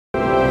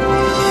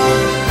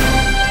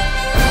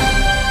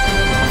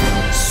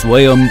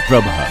Swayam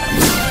Prabha.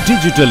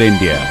 Digital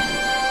India.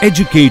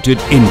 Educated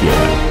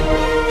India.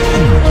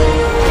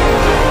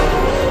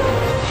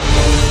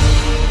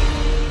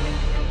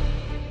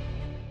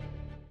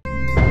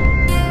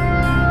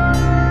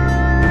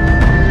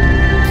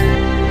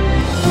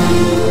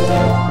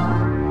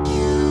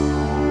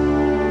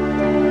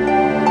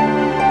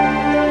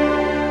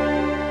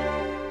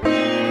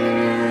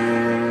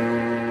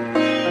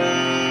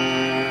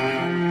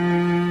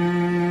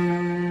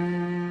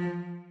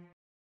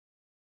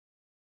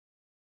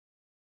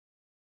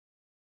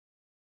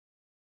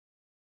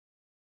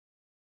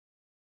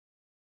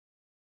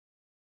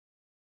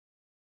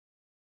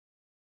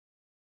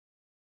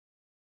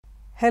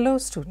 Hello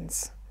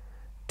students,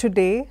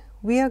 today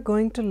we are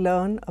going to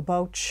learn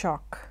about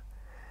shock.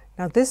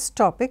 Now this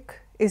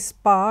topic is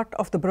part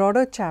of the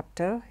broader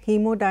chapter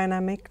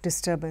Hemodynamic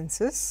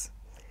Disturbances.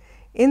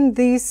 In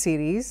this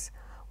series,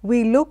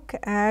 we look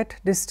at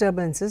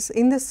disturbances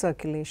in the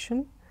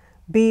circulation,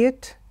 be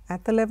it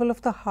at the level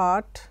of the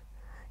heart,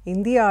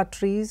 in the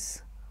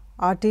arteries,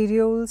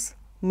 arterioles,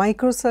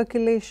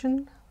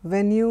 microcirculation,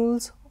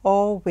 venules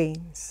or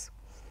veins.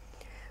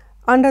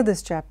 Under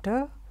this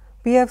chapter,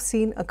 we have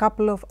seen a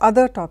couple of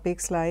other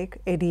topics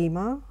like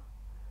edema,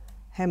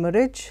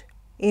 hemorrhage,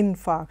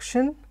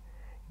 infarction,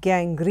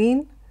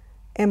 gangrene,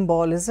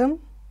 embolism.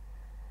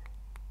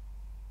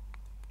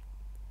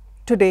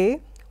 Today,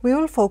 we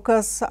will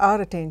focus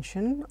our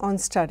attention on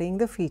studying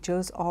the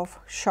features of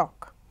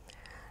shock.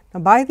 Now,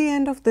 by the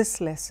end of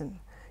this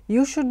lesson,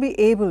 you should be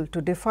able to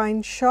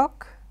define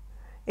shock,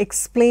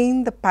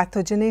 explain the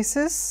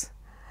pathogenesis,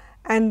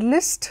 and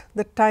list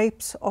the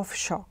types of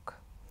shock.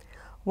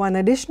 One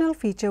additional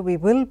feature we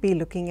will be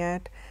looking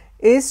at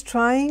is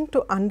trying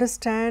to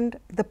understand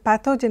the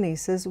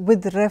pathogenesis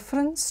with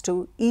reference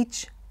to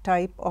each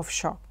type of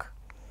shock.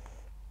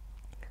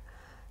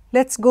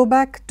 Let's go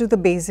back to the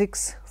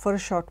basics for a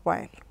short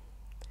while.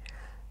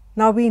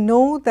 Now we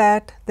know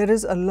that there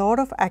is a lot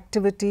of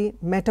activity,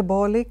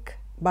 metabolic,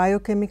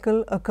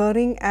 biochemical,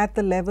 occurring at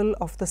the level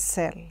of the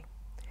cell.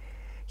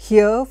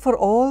 Here, for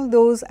all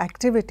those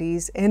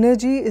activities,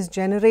 energy is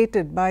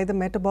generated by the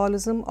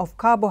metabolism of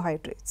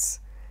carbohydrates,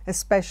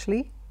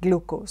 especially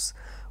glucose,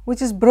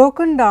 which is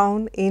broken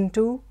down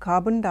into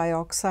carbon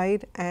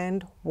dioxide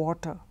and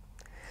water.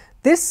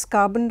 This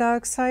carbon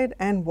dioxide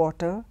and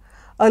water,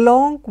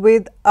 along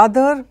with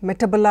other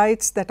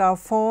metabolites that are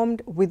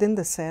formed within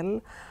the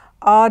cell,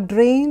 are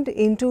drained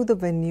into the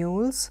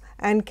venules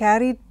and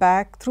carried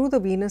back through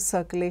the venous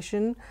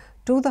circulation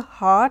to the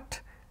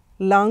heart,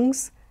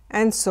 lungs,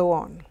 and so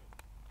on.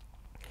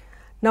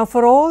 Now,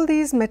 for all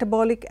these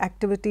metabolic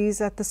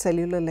activities at the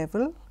cellular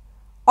level,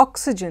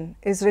 oxygen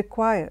is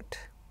required.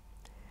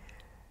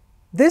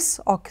 This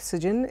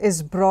oxygen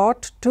is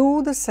brought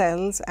to the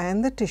cells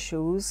and the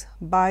tissues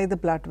by the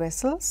blood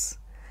vessels,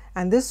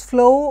 and this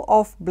flow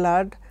of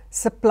blood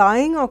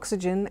supplying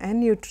oxygen and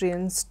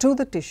nutrients to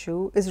the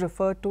tissue is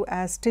referred to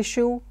as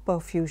tissue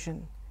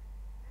perfusion.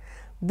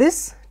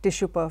 This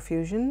tissue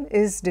perfusion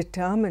is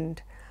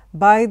determined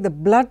by the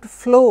blood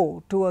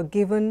flow to a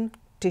given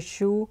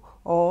tissue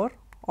or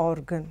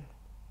organ.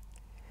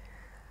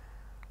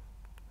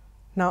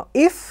 Now,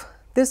 if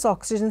this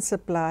oxygen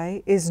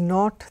supply is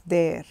not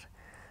there,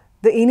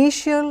 the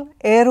initial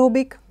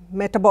aerobic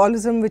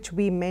metabolism which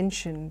we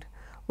mentioned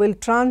will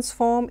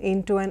transform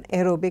into an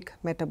aerobic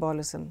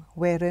metabolism,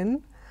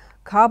 wherein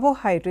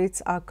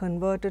carbohydrates are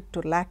converted to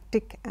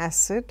lactic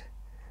acid.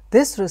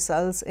 This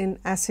results in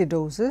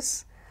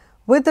acidosis.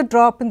 With a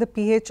drop in the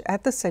pH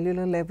at the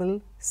cellular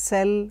level,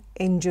 cell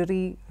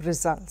injury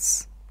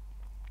results.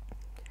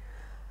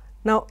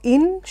 Now,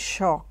 in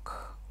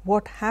shock,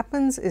 what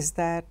happens is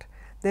that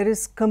there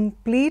is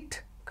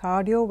complete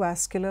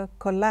cardiovascular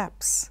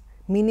collapse,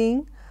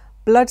 meaning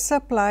blood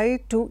supply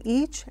to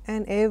each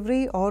and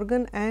every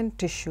organ and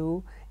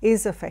tissue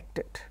is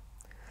affected.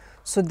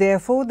 So,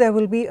 therefore, there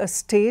will be a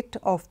state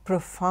of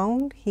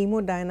profound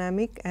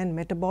hemodynamic and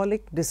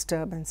metabolic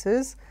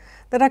disturbances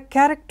that are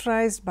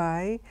characterized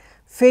by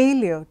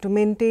failure to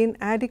maintain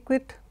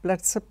adequate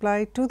blood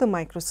supply to the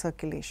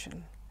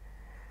microcirculation.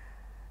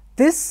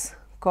 This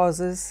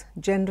causes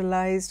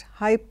generalized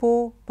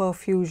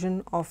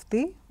hypoperfusion of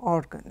the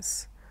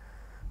organs.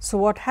 So,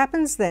 what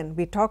happens then?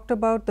 We talked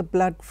about the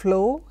blood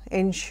flow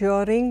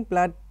ensuring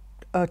blood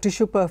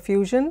tissue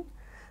perfusion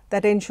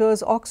that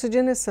ensures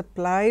oxygen is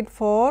supplied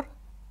for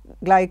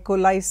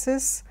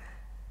glycolysis.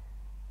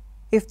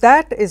 If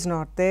that is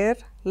not there,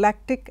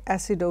 lactic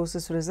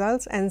acidosis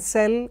results and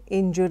cell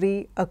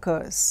injury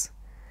occurs.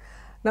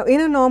 Now,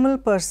 in a normal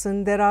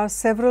person, there are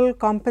several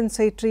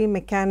compensatory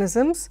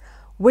mechanisms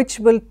which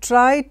will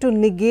try to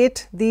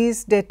negate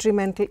these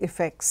detrimental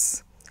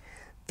effects.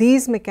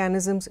 These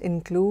mechanisms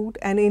include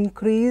an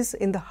increase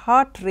in the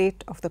heart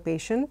rate of the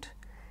patient,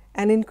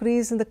 an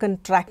increase in the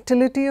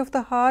contractility of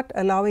the heart,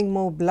 allowing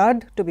more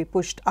blood to be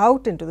pushed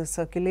out into the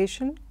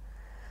circulation,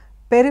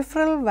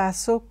 peripheral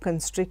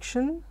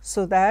vasoconstriction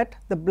so that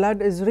the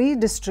blood is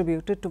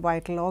redistributed to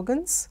vital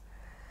organs,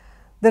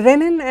 The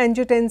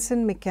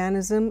renin-angiotensin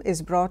mechanism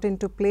is brought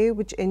into play,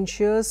 which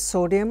ensures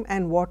sodium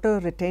and water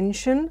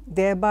retention,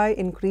 thereby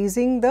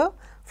increasing the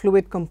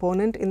fluid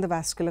component in the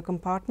vascular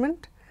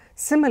compartment.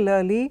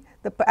 Similarly,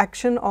 the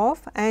action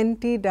of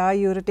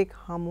antidiuretic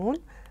hormone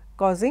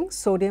causing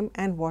sodium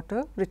and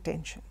water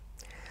retention.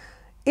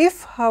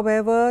 If,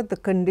 however, the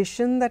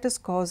condition that is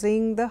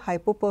causing the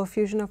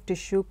hypoperfusion of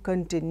tissue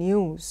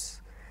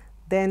continues,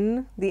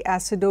 then the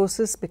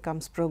acidosis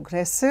becomes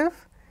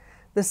progressive.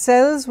 The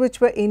cells which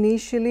were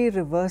initially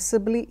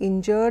reversibly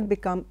injured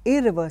become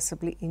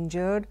irreversibly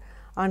injured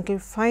until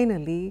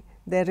finally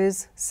there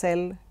is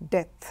cell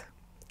death.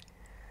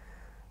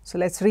 So,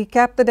 let us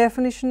recap the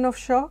definition of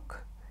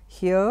shock.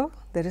 Here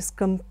there is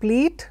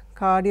complete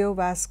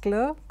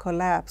cardiovascular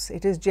collapse.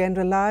 It is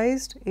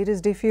generalized, it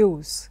is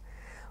diffuse,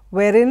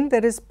 wherein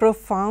there is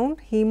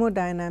profound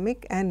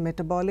hemodynamic and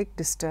metabolic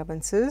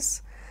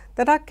disturbances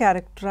that are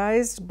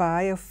characterized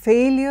by a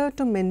failure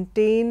to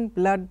maintain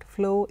blood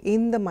flow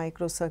in the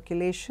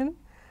microcirculation,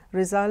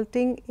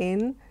 resulting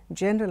in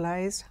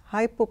generalized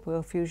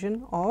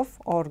hypoperfusion of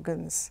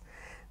organs.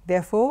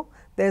 Therefore,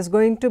 there is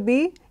going to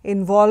be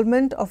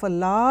involvement of a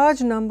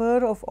large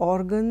number of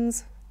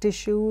organs,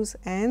 tissues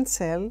and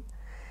cell,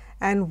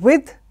 and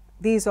with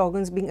these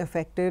organs being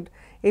affected,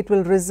 it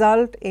will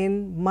result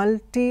in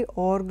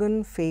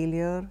multi-organ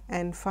failure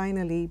and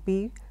finally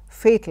be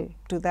fatal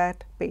to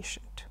that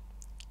patient.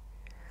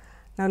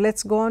 Now, let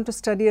us go on to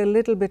study a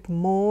little bit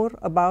more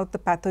about the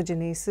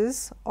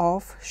pathogenesis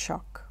of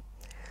shock.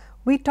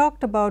 We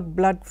talked about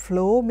blood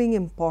flow being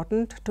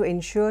important to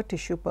ensure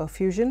tissue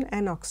perfusion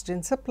and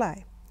oxygen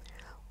supply.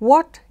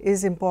 What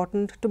is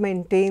important to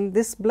maintain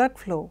this blood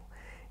flow?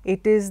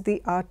 It is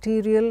the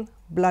arterial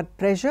blood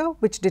pressure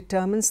which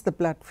determines the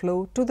blood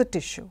flow to the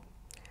tissue.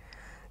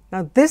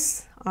 Now,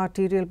 this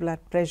arterial blood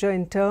pressure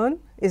in turn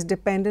is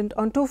dependent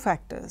on two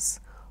factors.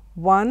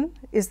 One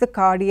is the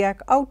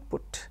cardiac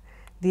output.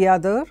 The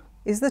other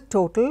is the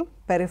total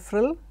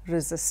peripheral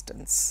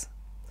resistance.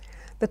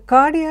 The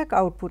cardiac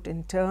output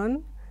in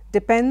turn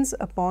depends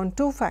upon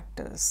two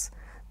factors,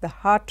 the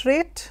heart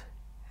rate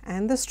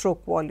and the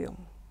stroke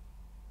volume.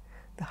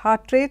 The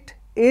heart rate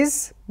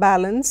is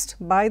balanced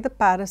by the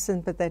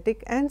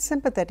parasympathetic and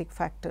sympathetic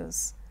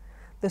factors.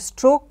 The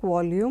stroke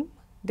volume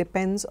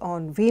depends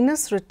on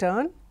venous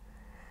return,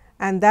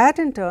 and that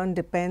in turn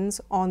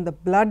depends on the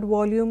blood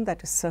volume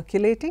that is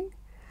circulating,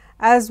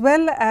 as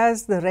well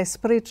as the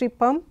respiratory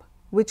pump,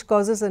 which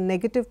causes a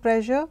negative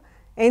pressure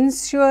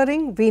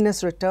ensuring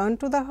venous return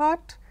to the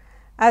heart,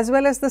 as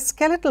well as the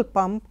skeletal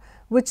pump,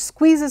 which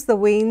squeezes the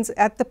veins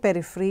at the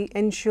periphery,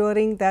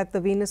 ensuring that the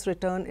venous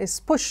return is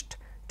pushed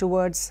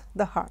towards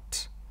the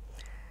heart.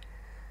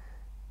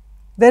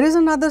 There is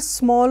another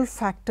small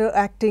factor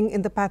acting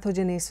in the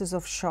pathogenesis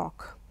of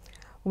shock.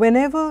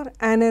 Whenever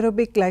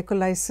anaerobic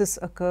glycolysis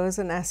occurs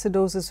and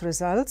acidosis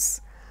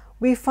results,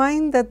 we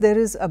find that there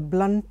is a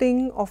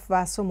blunting of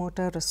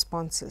vasomotor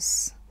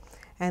responses,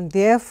 and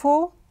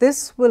therefore,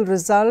 this will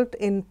result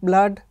in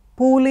blood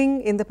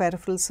pooling in the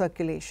peripheral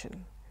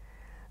circulation.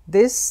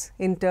 This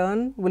in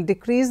turn will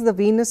decrease the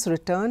venous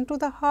return to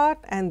the heart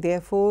and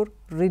therefore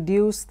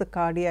reduce the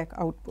cardiac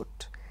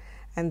output,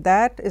 and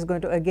that is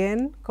going to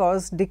again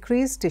cause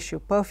decreased tissue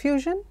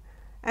perfusion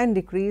and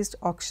decreased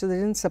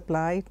oxygen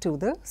supply to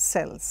the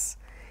cells.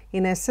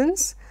 In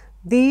essence,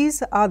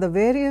 these are the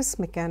various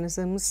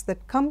mechanisms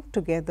that come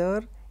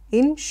together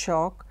in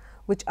shock,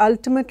 which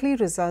ultimately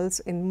results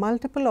in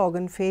multiple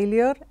organ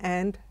failure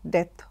and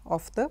death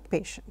of the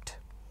patient.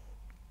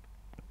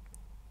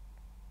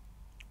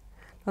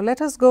 Now,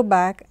 let us go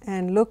back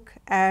and look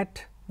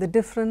at the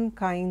different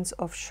kinds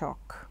of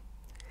shock.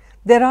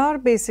 There are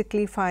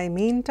basically 5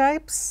 main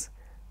types.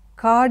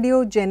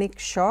 Cardiogenic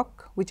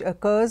shock, which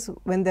occurs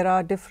when there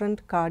are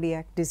different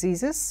cardiac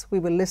diseases. We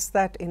will list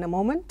that in a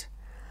moment.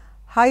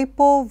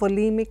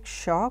 Hypovolemic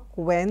shock,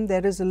 when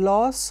there is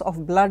loss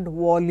of blood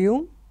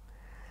volume.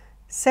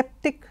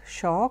 Septic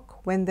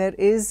shock, when there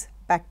is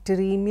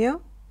bacteremia.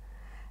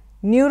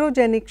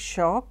 Neurogenic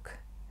shock,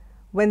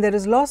 when there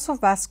is loss of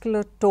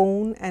vascular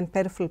tone and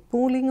peripheral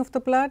pooling of the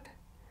blood.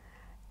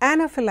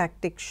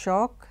 Anaphylactic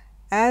shock,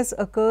 as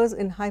occurs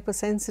in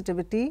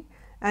hypersensitivity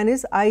and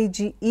is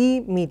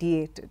IgE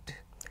mediated.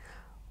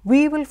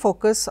 We will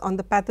focus on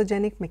the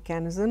pathogenic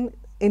mechanism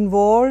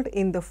involved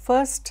in the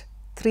first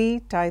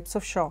 3 types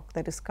of shock,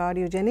 that is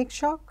cardiogenic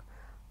shock,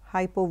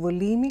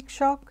 hypovolemic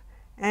shock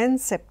and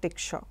septic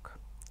shock.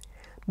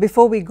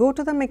 Before we go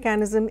to the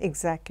mechanism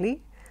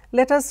exactly,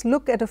 let us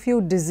look at a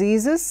few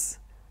diseases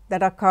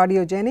that are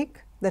cardiogenic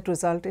that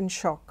result in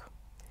shock.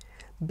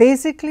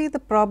 Basically, the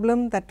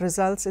problem that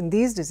results in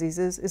these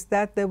diseases is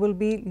that there will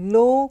be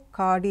low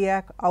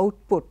cardiac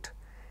output,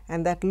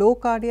 and that low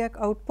cardiac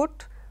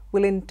output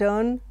will in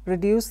turn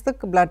reduce the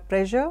blood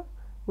pressure,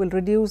 will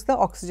reduce the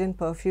oxygen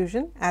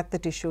perfusion at the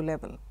tissue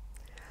level.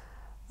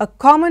 A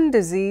common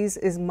disease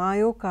is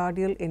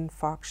myocardial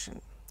infarction.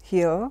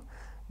 Here,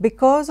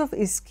 because of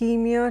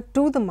ischemia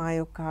to the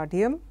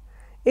myocardium,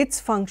 its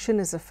function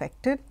is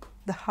affected.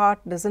 The heart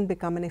does not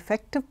become an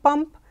effective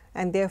pump,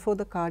 and therefore,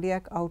 the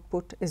cardiac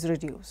output is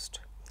reduced.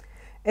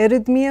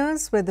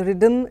 Arrhythmias where the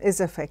rhythm is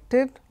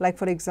affected, like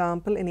for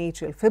example in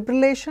atrial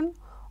fibrillation,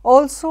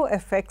 also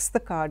affects the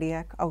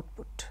cardiac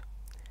output.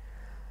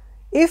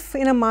 If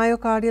in a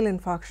myocardial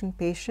infarction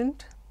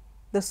patient,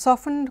 the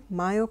softened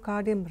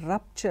myocardium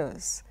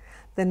ruptures,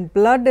 then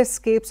blood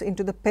escapes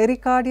into the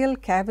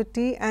pericardial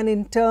cavity and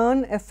in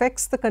turn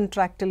affects the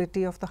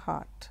contractility of the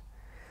heart.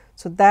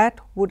 So, that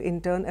would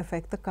in turn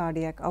affect the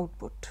cardiac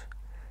output.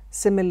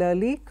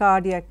 Similarly,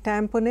 cardiac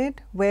tamponade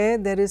where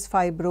there is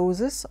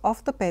fibrosis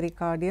of the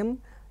pericardium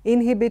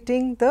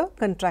inhibiting the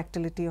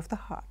contractility of the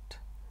heart.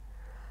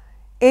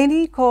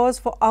 Any cause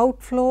for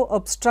outflow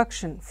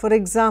obstruction, for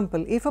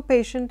example, if a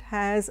patient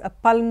has a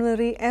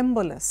pulmonary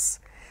embolus,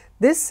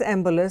 this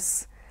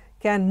embolus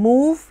can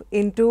move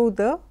into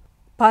the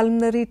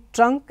pulmonary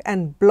trunk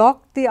and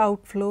block the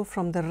outflow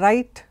from the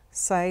right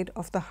side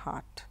of the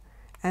heart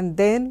and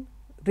then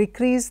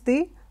decrease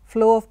the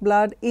flow of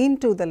blood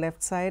into the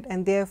left side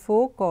and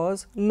therefore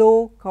cause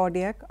low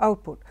cardiac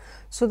output.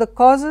 So, the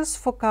causes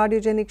for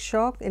cardiogenic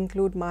shock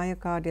include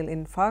myocardial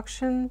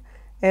infarction,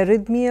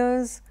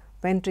 arrhythmias,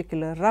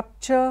 ventricular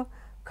rupture,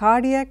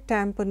 cardiac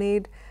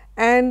tamponade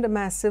and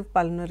massive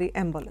pulmonary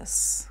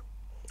embolus.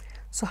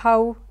 So,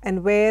 how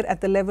and where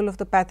at the level of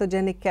the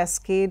pathogenic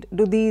cascade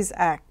do these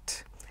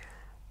act?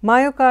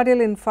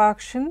 Myocardial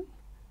infarction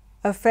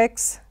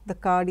affects the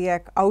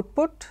cardiac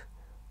output,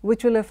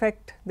 which will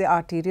affect the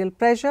arterial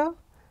pressure,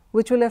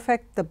 which will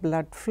affect the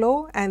blood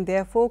flow and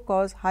therefore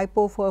cause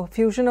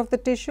hypoperfusion of the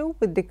tissue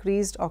with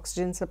decreased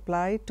oxygen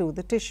supply to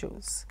the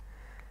tissues.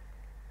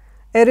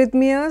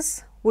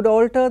 Arrhythmias would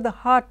alter the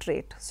heart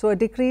rate. So, a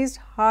decreased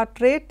heart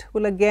rate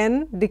will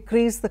again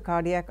decrease the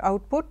cardiac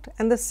output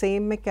and the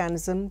same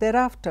mechanism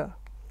thereafter.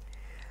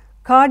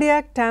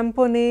 Cardiac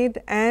tamponade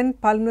and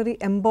pulmonary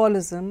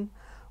embolism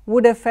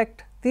would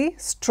affect the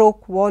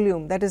stroke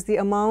volume, that is the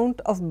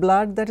amount of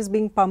blood that is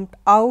being pumped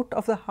out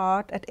of the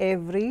heart at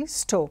every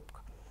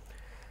stroke.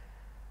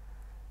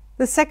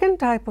 The second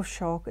type of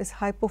shock is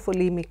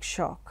hypovolemic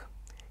shock.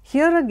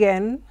 Here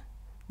again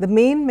the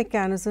main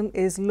mechanism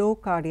is low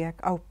cardiac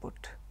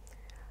output.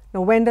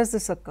 Now, when does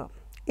this occur?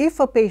 If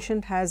a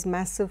patient has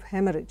massive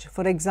hemorrhage,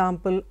 for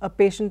example, a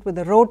patient with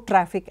a road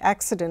traffic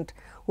accident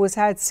who has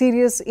had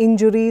serious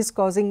injuries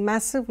causing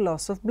massive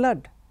loss of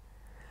blood,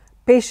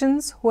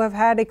 patients who have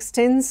had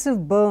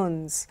extensive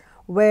burns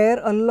where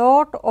a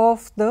lot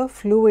of the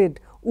fluid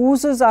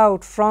oozes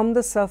out from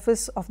the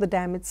surface of the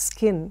damaged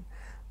skin,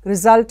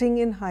 resulting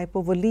in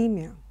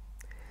hypovolemia,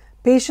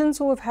 patients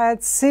who have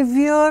had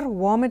severe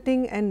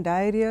vomiting and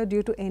diarrhea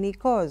due to any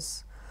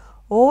cause.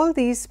 All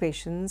these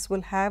patients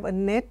will have a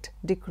net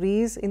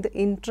decrease in the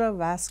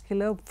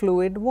intravascular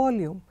fluid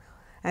volume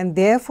and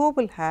therefore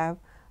will have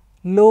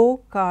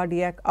low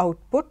cardiac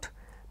output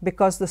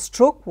because the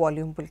stroke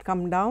volume will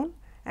come down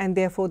and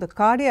therefore the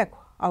cardiac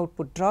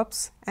output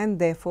drops and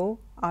therefore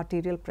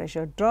arterial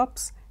pressure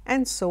drops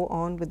and so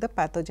on with the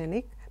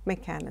pathogenic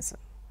mechanism.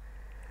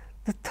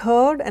 The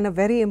third and a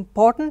very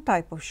important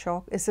type of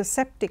shock is a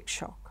septic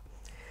shock.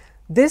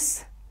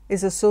 This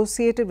is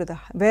associated with a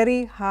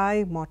very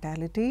high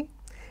mortality.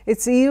 It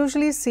is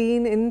usually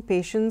seen in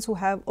patients who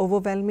have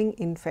overwhelming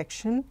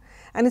infection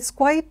and it is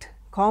quite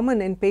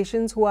common in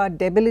patients who are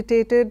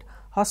debilitated,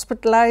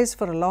 hospitalized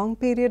for a long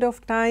period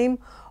of time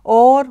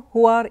or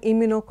who are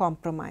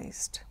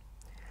immunocompromised.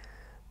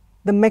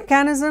 The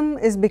mechanism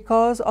is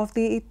because of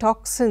the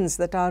toxins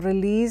that are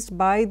released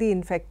by the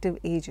infective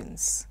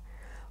agents.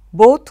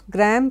 Both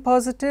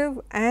gram-positive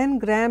and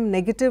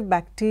gram-negative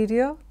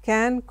bacteria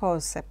can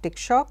cause septic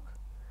shock.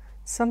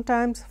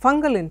 Sometimes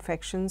fungal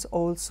infections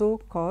also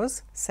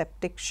cause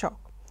septic shock.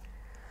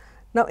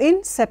 Now,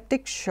 in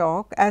septic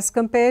shock as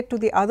compared to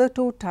the other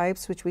two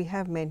types which we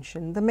have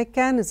mentioned, the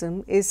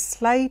mechanism is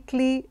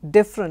slightly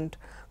different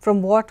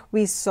from what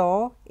we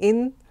saw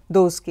in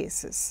those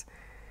cases.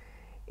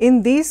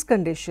 In these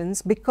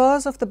conditions,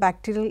 because of the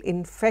bacterial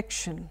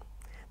infection,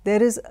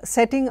 there is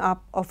setting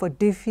up of a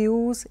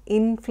diffuse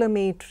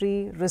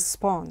inflammatory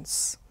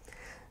response.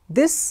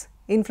 This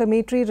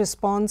inflammatory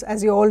response,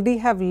 as you already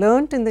have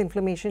learnt in the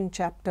inflammation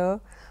chapter,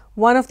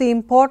 one of the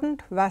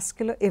important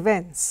vascular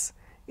events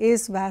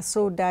is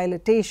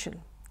vasodilatation.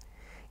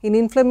 In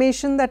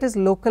inflammation that is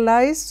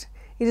localized,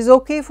 it is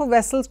okay for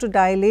vessels to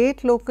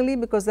dilate locally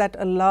because that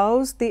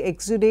allows the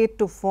exudate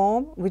to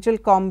form which will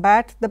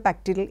combat the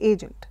bacterial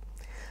agent.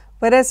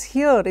 Whereas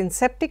here in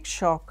septic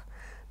shock,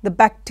 the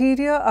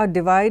bacteria are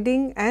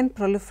dividing and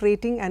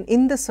proliferating and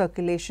in the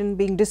circulation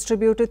being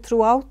distributed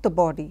throughout the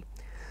body.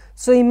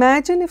 So,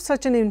 imagine if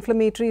such an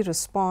inflammatory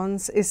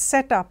response is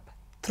set up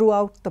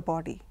throughout the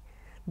body.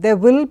 There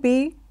will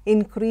be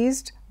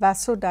increased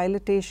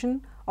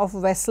vasodilatation of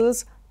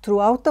vessels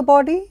throughout the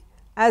body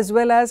as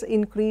well as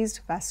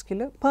increased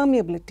vascular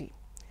permeability.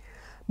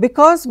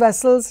 Because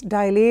vessels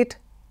dilate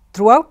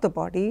throughout the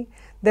body,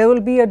 there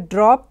will be a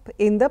drop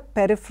in the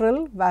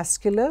peripheral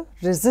vascular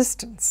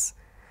resistance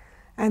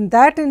and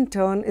that in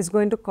turn is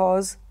going to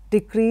cause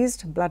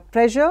decreased blood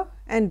pressure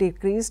and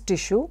decreased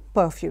tissue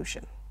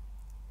perfusion.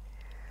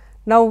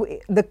 Now,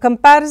 the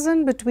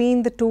comparison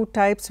between the two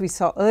types we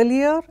saw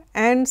earlier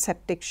and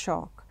septic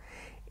shock.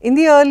 In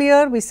the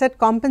earlier, we said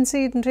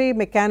compensatory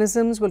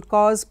mechanisms will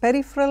cause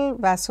peripheral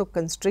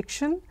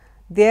vasoconstriction,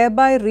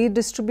 thereby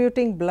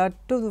redistributing blood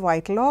to the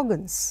vital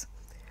organs.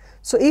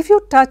 So, if you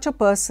touch a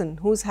person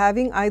who is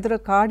having either a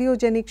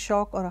cardiogenic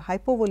shock or a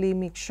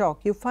hypovolemic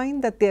shock, you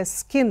find that their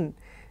skin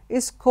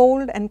is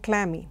cold and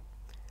clammy.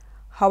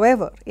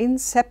 However, in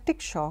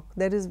septic shock,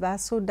 there is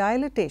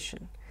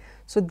vasodilatation.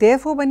 So,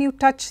 therefore, when you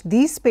touch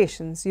these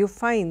patients, you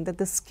find that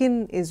the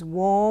skin is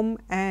warm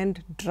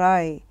and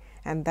dry,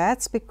 and that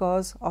is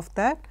because of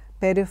that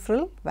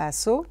peripheral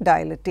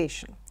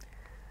vasodilatation.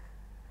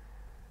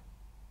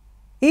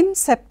 In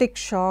septic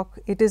shock,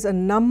 it is a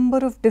number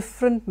of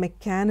different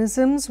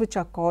mechanisms which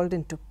are called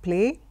into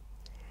play,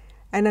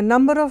 and a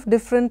number of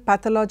different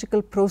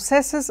pathological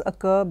processes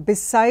occur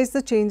besides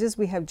the changes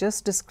we have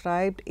just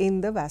described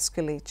in the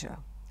vasculature.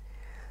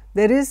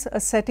 There is a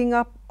setting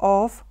up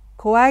of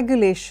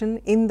coagulation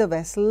in the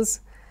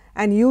vessels,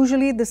 and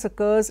usually this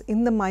occurs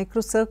in the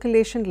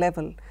microcirculation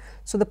level.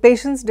 So, the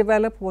patients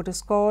develop what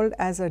is called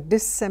as a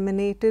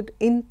disseminated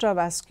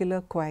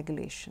intravascular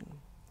coagulation.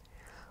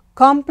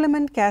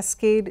 Complement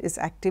cascade is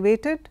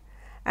activated,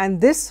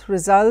 and this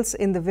results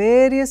in the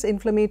various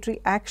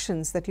inflammatory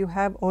actions that you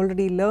have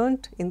already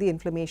learnt in the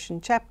inflammation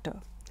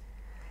chapter.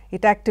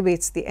 It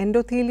activates the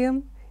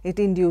endothelium, it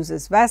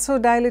induces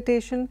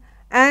vasodilatation,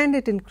 and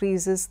it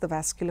increases the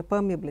vascular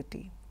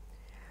permeability.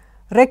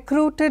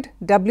 Recruited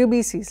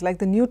WBCs like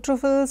the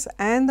neutrophils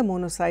and the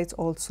monocytes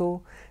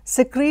also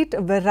secrete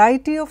a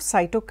variety of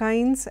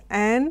cytokines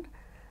and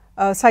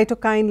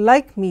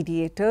cytokine-like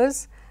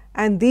mediators,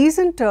 and these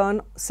in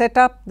turn set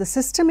up the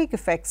systemic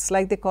effects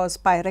like they cause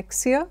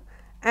pyrexia,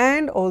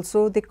 and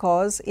also they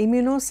cause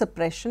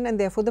immunosuppression, and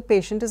therefore the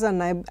patient is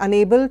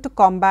unable to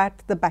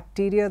combat the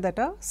bacteria that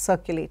are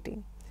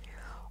circulating.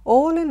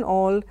 All in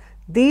all,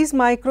 these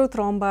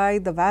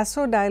microthrombi, the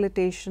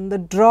vasodilatation, the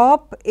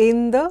drop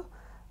in the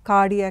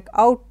cardiac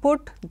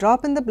output,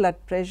 drop in the blood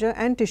pressure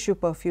and tissue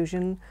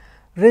perfusion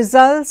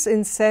results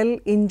in cell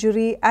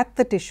injury at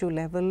the tissue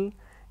level,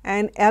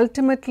 and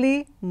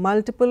ultimately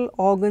multiple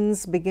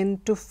organs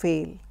begin to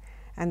fail,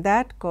 and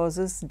that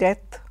causes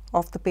death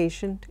of the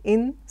patient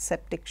in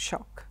septic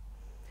shock.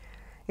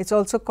 It is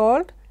also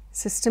called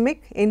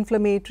systemic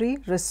inflammatory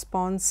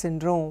response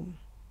syndrome.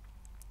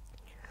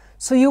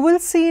 So, you will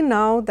see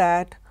now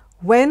that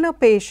when a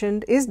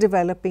patient is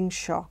developing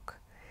shock,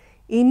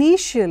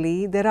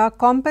 initially there are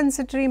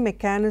compensatory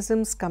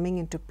mechanisms coming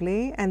into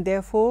play, and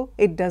therefore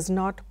it does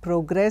not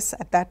progress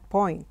at that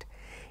point.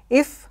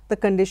 If the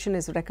condition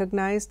is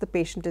recognized, the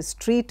patient is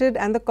treated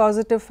and the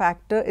causative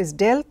factor is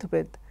dealt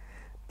with,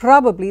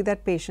 probably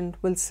that patient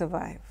will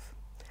survive.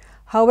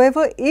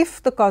 However,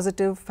 if the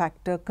causative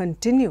factor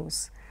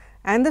continues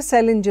and the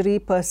cell injury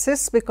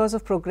persists because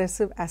of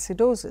progressive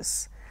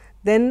acidosis,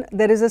 then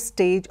there is a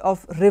stage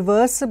of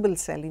reversible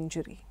cell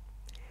injury,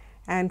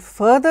 and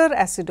further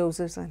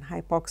acidosis and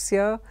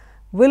hypoxia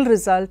will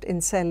result in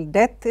cell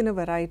death in a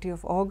variety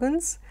of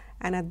organs,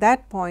 and at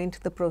that point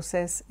the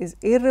process is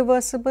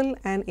irreversible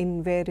and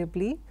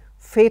invariably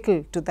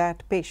fatal to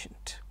that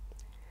patient.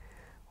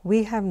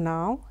 We have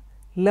now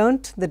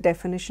learnt the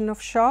definition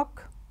of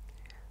shock,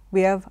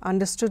 we have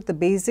understood the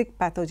basic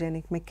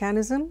pathogenic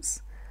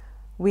mechanisms,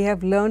 we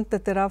have learnt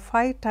that there are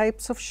 5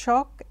 types of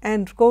shock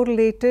and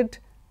correlated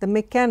the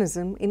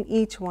mechanism in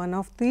each one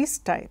of these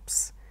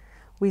types.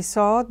 We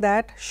saw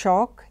that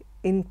shock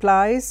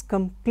implies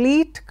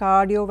complete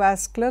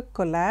cardiovascular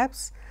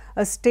collapse,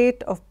 a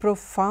state of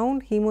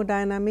profound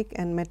hemodynamic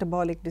and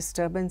metabolic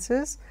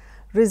disturbances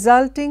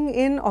resulting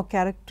in or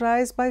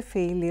characterized by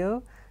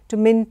failure to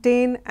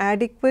maintain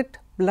adequate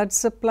blood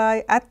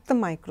supply at the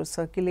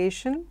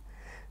microcirculation.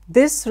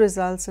 This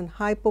results in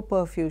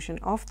hypoperfusion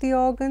of the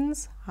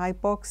organs,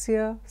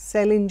 hypoxia,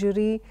 cell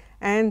injury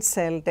and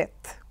cell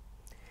death.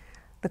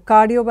 The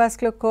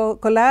cardiovascular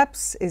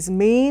collapse is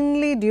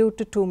mainly due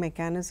to 2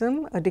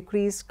 mechanisms, a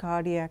decreased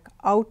cardiac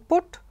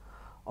output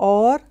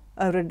or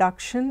a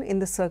reduction in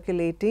the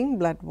circulating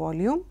blood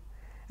volume,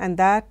 and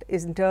that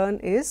in turn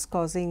is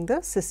causing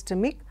the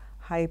systemic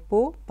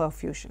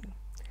hypoperfusion.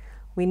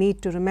 We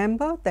need to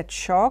remember that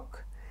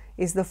shock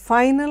is the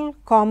final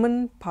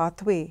common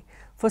pathway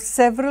for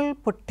several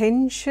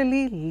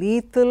potentially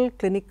lethal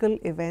clinical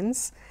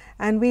events,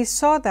 and we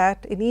saw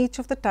that in each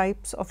of the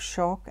types of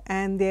shock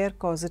and their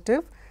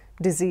causative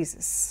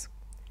diseases.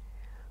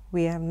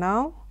 We have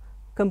now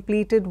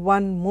completed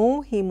one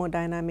more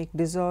hemodynamic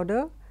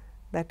disorder,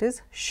 that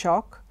is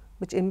shock,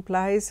 which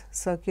implies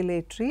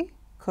circulatory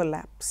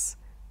collapse.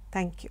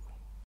 Thank you.